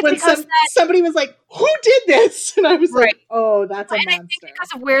 And I think it's when because somebody was like, who did this? And I was like, oh, that's a monster. I think because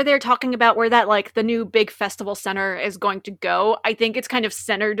of where they're talking about where that like the new big festival center is going to go, I think it's kind of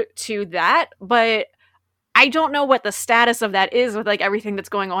centered to that. But I don't know what the status of that is with like everything that's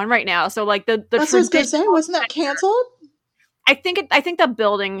going on right now. So like the that's what I was gonna say. Wasn't that canceled? I think the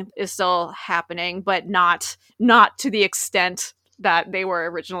building is still happening, but not to the extent that they were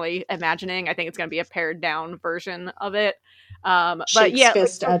originally imagining. I think it's going to be a pared down version of it. But yeah,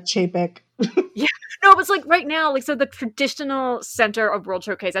 fist at Chapek. Yeah, no, it's like right now, like so the traditional center of World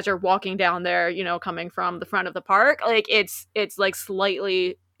Showcase as you're walking down there, coming from the front of the park, like it's like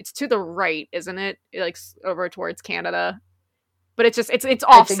slightly, it's to the right, isn't it? Like over towards Canada, but it's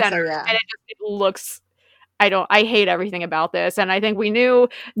off center, so, yeah. And it looks. I hate everything about this, and I think we knew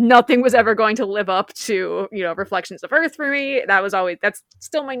nothing was ever going to live up to, Reflections of Earth for me. That's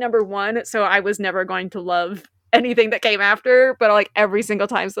still my number one, so I was never going to love anything that came after, but like every single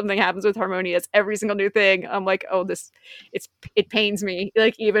time something happens with Harmonious, every single new thing, I'm like, oh, it pains me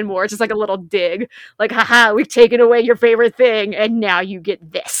like even more. It's just like a little dig, like, haha, we've taken away your favorite thing, and now you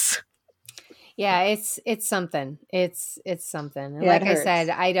get this. Yeah, it's something. It's something. And Yeah, it like I said,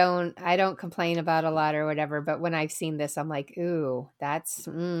 hurts. I don't complain about a lot or whatever, but when I've seen this, I'm like, ooh, that's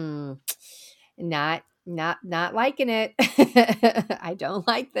not liking it. I don't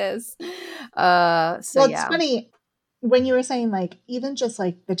like this. So Well, it's yeah. funny when you were saying like even just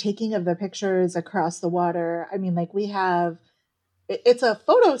like the taking of the pictures across the water. I mean, like we have it's a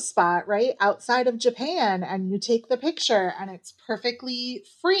photo spot right outside of Japan, and you take the picture and it's perfectly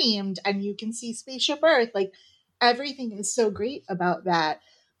framed and you can see Spaceship Earth. Like everything is so great about that.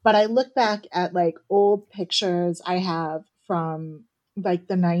 But I look back at like old pictures I have from like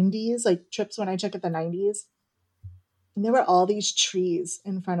the 90s, like trips when I took at the 90s, and there were all these trees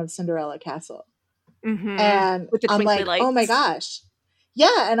in front of Cinderella Castle. Mm-hmm. And With the I'm twinkly like, oh my lights. gosh.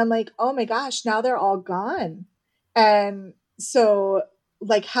 Yeah. And I'm like, oh my gosh, now they're all gone. And so,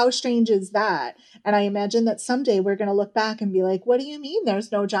 like, how strange is that? And I imagine that someday we're going to look back and be like, what do you mean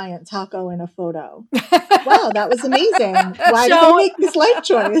there's no giant taco in a photo? Wow, that was amazing. Why did they So, make this life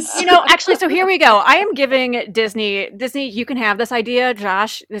choice? actually, so here we go. I am giving Disney, you can have this idea,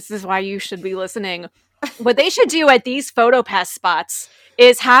 Josh. This is why you should be listening. What they should do at these PhotoPass spots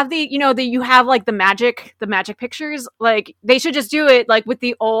is have you have like the magic pictures. Like they should just do it like with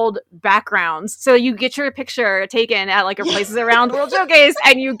the old backgrounds. So you get your picture taken at like your Yeah, places around World Showcase,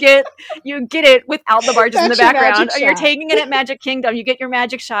 and you get it without the barges in the that's your background, magic or you're shot. taking it at Magic Kingdom. You get your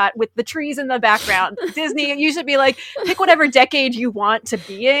magic shot with the trees in the background. Disney, you should be like, pick whatever decade you want to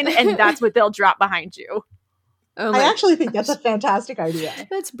be in, and that's what they'll drop behind you. Oh I my actually think that's gosh. a fantastic idea.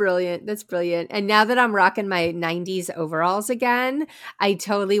 That's brilliant. That's brilliant. And now that I'm rocking my 90s overalls again, I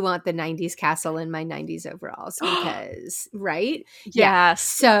totally want the 90s castle in my 90s overalls because, right? Yeah. Yes.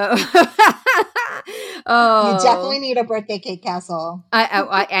 So, You oh, definitely need a birthday cake castle.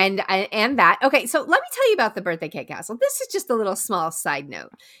 and that. Okay, so let me tell you about the birthday cake castle. This is just a little small side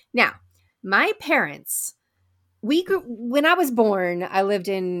note. Now, my parents, we grew when I was born, I lived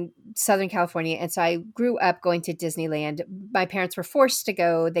in Southern California, and so I grew up going to Disneyland. My parents were forced to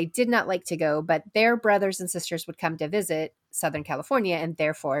go. They did not like to go, but their brothers and sisters would come to visit Southern California, and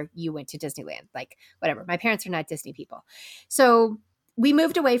therefore you went to Disneyland. Like whatever. My parents are not Disney people. So we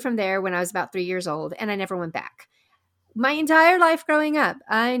moved away from there when I was about 3 years old, and I never went back. My entire life growing up,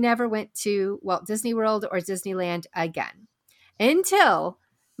 I never went to Walt Disney World or Disneyland again until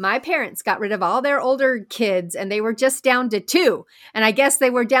my parents got rid of all their older kids and they were just down to two. And I guess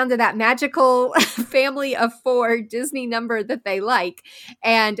they were down to that magical family of four Disney number that they like.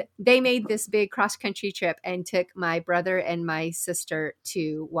 And they made this big cross country trip and took my brother and my sister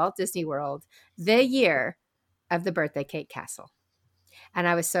to Walt Disney World the year of the birthday cake castle. And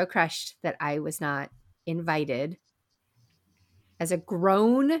I was so crushed that I was not invited as a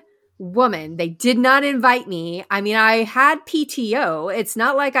grown woman. They did not invite me. I mean, I had PTO. It's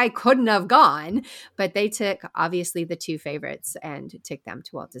not like I couldn't have gone, but they took obviously the two favorites and took them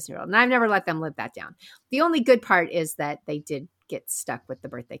to Walt Disney World. And I've never let them live that down. The only good part is that they did get stuck with the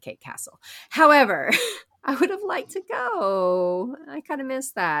birthday cake castle. However, I would have liked to go. I kind of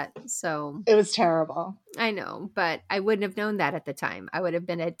missed that. So It was terrible. I know, but I wouldn't have known that at the time. I would have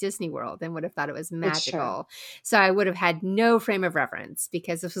been at Disney World and would have thought it was It's true. magical. So I would have had no frame of reference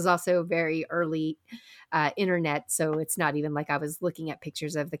because this was also very early internet. So it's not even like I was looking at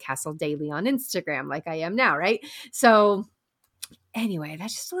pictures of the castle daily on Instagram like I am now, right? So anyway,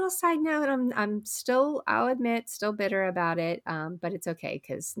 that's just a little side note. I'm still, I'll admit, still bitter about it, but it's okay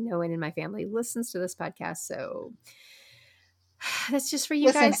because no one in my family listens to this podcast. So that's just for you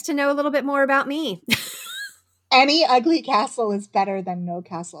Listen, guys to know a little bit more about me. any ugly castle is better than no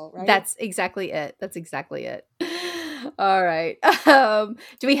castle, right? That's exactly it. That's exactly it. All right.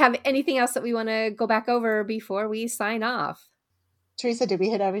 Do we have anything else that we want to go back over before we sign off? Teresa, did we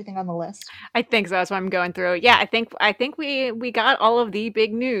hit everything on the list? I think so. That's what I'm going through. Yeah, I think we got all of the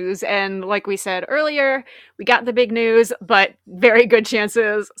big news, and like we said earlier, we got the big news, but very good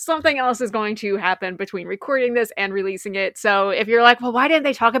chances something else is going to happen between recording this and releasing it. So if you're like, well, why didn't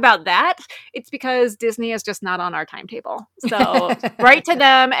they talk about that? It's because Disney is just not on our timetable. So write to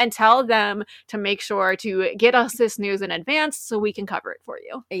them and tell them to make sure to get us this news in advance so we can cover it for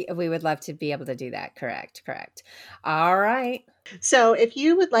you. We would love to be able to do that. Correct. Correct. All right. So, if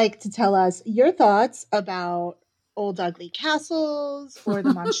you would like to tell us your thoughts about old ugly castles or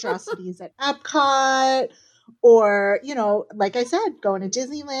the monstrosities at Epcot, or, like I said, going to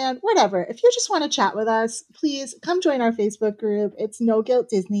Disneyland, whatever, if you just want to chat with us, please come join our Facebook group. It's No Guilt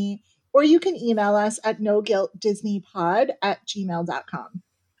Disney, or you can email us at noguiltdisneypod@gmail.com.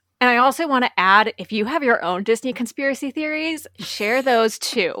 And I also want to add, if you have your own Disney conspiracy theories, share those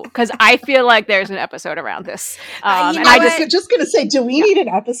too, because I feel like there's an episode around this. And I was just going to say, do we need an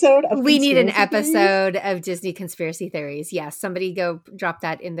episode of We need an conspiracy episode theories? of Disney conspiracy theories. Yes, somebody go drop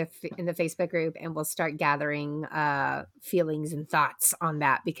that in the Facebook group, and we'll start gathering feelings and thoughts on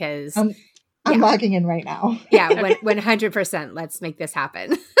that, because I'm logging in right now. Yeah, 100%. Let's make this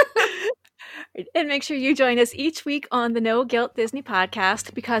happen. And make sure you join us each week on the No Guilt Disney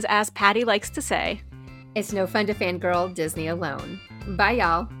podcast, because as Patty likes to say, it's no fun to fangirl Disney alone. Bye,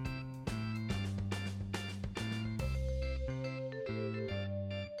 y'all.